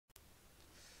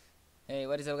Hey,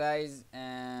 what is up, guys?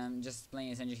 Just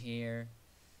playing Yosenjuu here.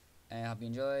 I hope you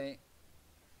enjoy.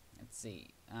 Let's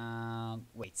see.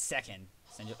 Wait, second.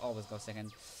 Yosenjuu always goes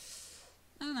second.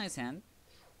 Not a nice hand.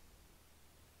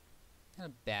 Not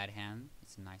a bad hand.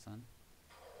 It's a nice one.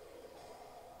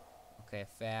 Okay,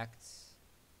 effects.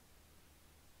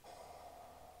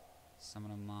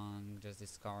 Summon a monk. Just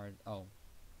discard. Oh.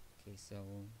 Okay, so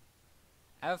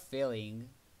I have a feeling.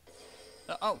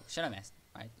 Oh, Shadow Mist.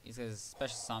 Right, it's a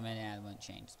special summon and one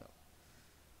change spell.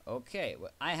 Okay,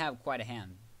 well, I have quite a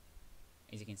hand,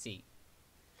 as you can see.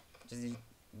 Just need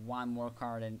one more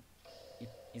card and it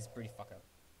is pretty fucked up.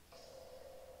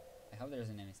 I hope there's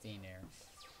an MST in there.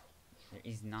 There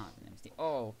is not an MST.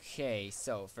 Okay,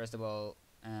 so first of all,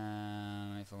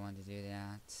 if I want to do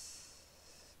that,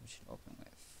 we should open with.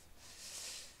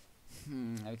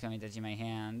 I become touching my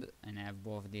hand and I have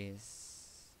both these.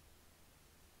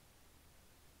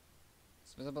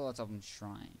 Visible, let's open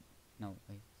Shrine. No,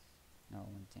 wait. No,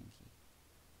 one tanky.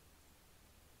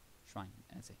 Shrine,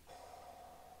 that's it.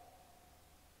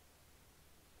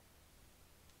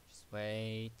 Just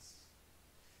wait.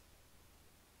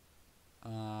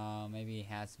 Maybe he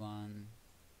has one.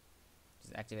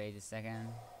 Just activate the second.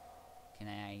 Can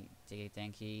I take a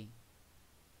tanky?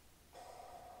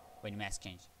 Wait, mask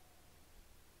change.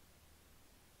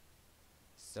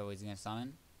 So he's gonna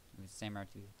summon with the same R2.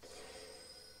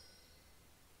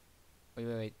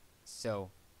 Wait.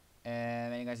 So,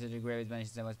 when you guys do the grave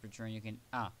banishes that was per turn, you can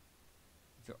if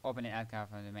you open an add card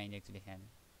from the main deck to the hand,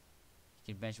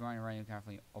 you can benchmark and random card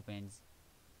from your opens.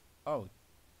 Oh,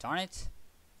 darn it!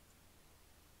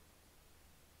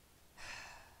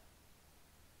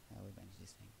 I will banish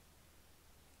this thing.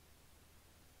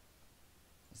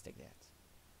 Let's take that.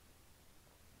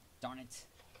 Darn it!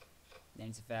 Then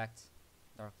it's effect,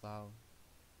 Dark Cloud.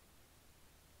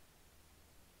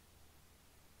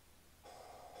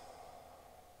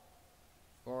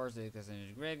 Of course, it goes into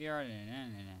the graveyard.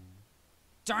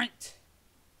 Darn it!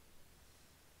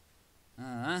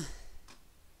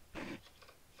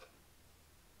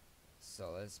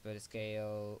 So let's put a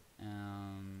scale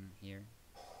here.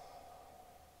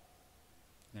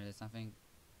 Gonna do something.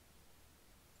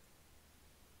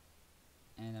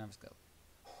 And another scale.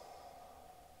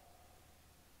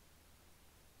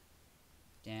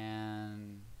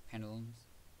 Then pendulums.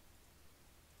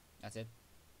 That's it.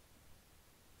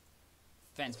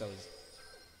 Fence pose.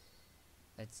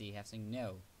 Let's see, have something.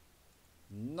 No.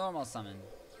 Normal summon.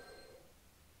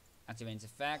 Activates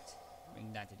effect.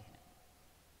 Bring that to the hand.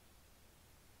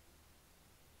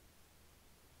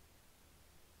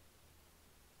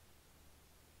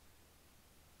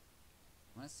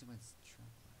 Let's see what's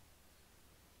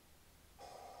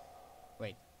trouble.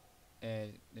 Wait.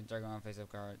 The target on face up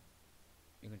card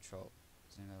you control.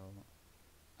 So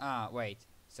no. Wait.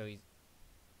 So he's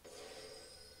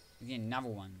getting another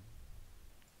one.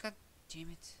 God damn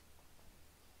it.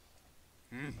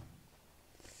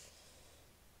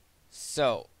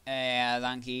 So,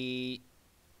 Donkey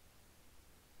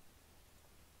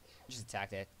just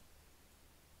attacked it.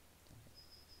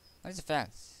 What is the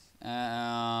fact?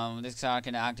 This card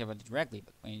can activate directly,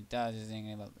 but when it does, it's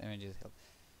thinking about images help.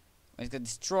 When it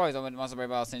destroys, it must be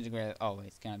about disintegrate. Oh, wait,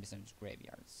 it cannot be sent to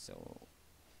graveyard. So,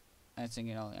 I think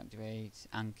it only activates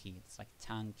Anki. It's like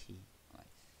Tanky.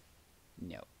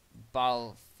 No.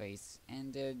 Battle phase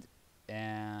ended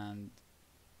and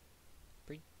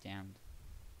pretty damned.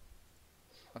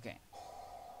 Okay.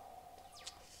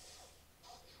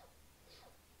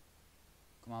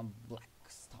 Come on, Black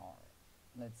Star.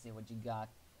 Let's see what you got.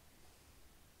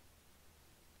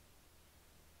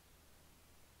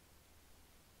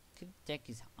 Could take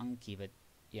his Anki, but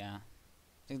yeah. I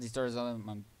think the story is only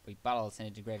my battle send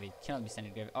it to graveyard. Cannot be sent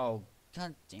to graveyard. Oh,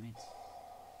 god damn it.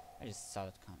 I just saw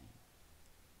it coming.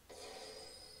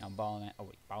 Now Ballman. Oh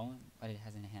wait, Ballman? What it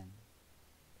has in hand?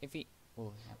 If he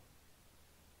will have.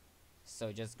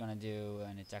 So just gonna do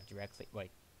an attack directly. Wait.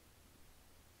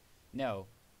 No.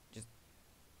 Just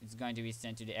it's going to be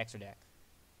sent to the extra deck.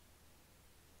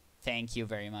 Thank you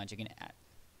very much. You can add.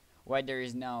 Why there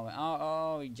is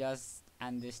no we just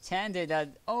understand it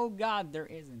that oh god there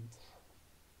isn't.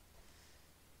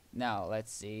 Now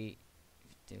let's see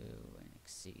if do an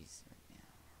Xyz right now.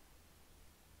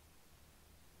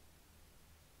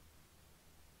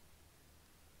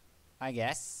 I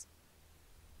guess.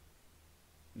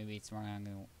 Maybe it's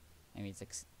wrong. Maybe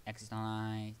it's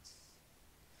Externite.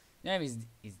 Maybe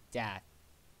it's that.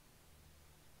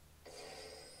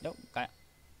 Nope. Got it.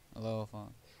 Hello.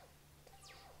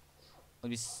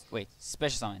 Wait.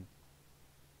 Special summon.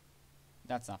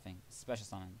 That's nothing. Special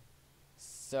summon.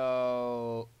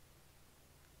 So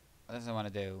what does I want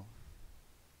to do?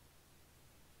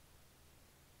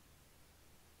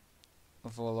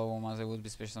 For a low ones, it would be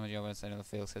special summon the other side of the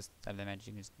field. Says type the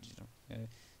magic is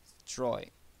destroy.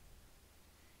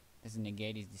 As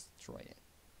negate is destroyed it.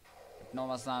 With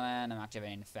normal summon, I'm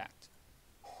activating effect.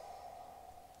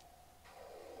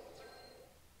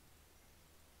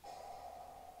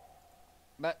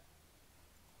 But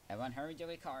everyone hurry to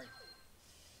a card.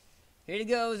 Here it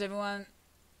goes, everyone.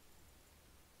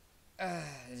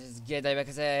 Just get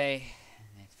Daibakase.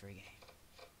 Next free game.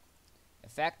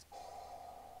 Effect.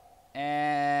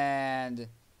 And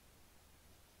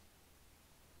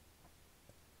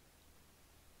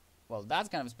well, that's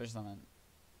kind of a special summon.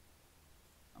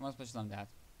 I'm gonna special summon that.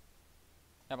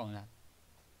 Definitely that.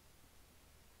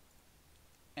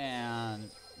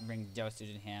 And bring those two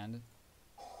to the hand.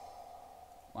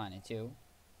 1 and 2.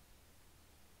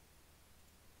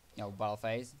 Battle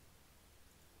phase.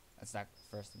 Let's start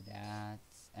first with that.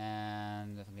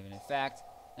 And if I give it an effect.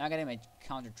 Now I'm getting my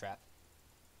counter trap.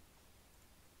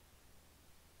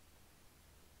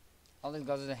 All this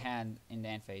goes to the hand in the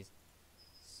end phase.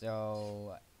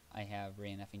 So I have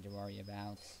really nothing to worry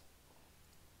about.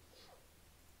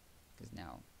 Because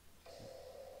now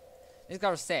this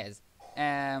card says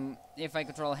if I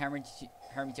control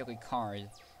Hermitoki card,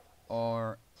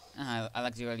 or I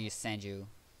like to go use Yosenjuu.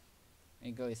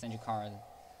 I go Yosenjuu card,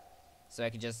 so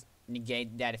I can just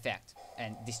negate that effect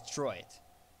and destroy it.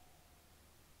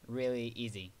 Really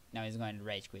easy. Now he's going to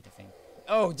rage quit, I think.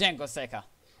 Oh, Denko Seka.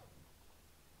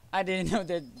 I didn't know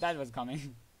that was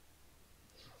coming.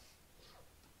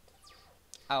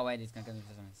 Oh wait, it's gonna come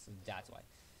for something, so that's why.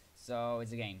 So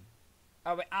it's a game.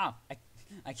 Oh wait,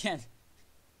 I can't.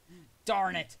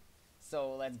 Darn it!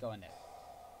 So let's go in there.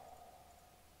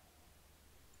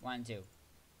 1, 2.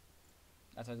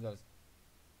 That's how it goes.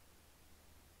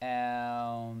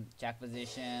 Check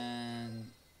position.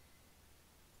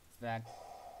 Back.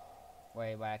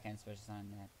 Wait, I can't special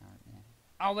summon that card. Yeah.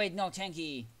 Oh wait, no,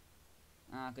 tanky.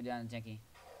 I could do that on tanky.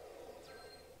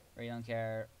 Really don't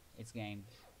care. It's game.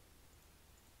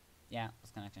 Yeah,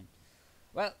 it's connection.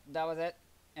 Well, that was it.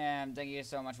 Thank you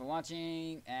so much for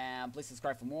watching. And please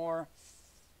subscribe for more.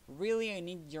 Really, I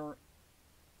need your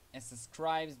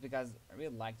subscribes because I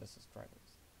really like the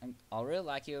subscribers. And I really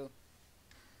like you.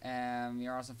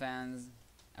 You're awesome fans.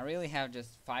 I really have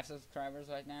just 5 subscribers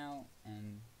right now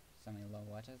and so many low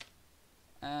watches.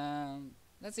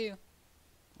 Let's see you.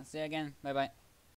 I'll see you again. Bye bye.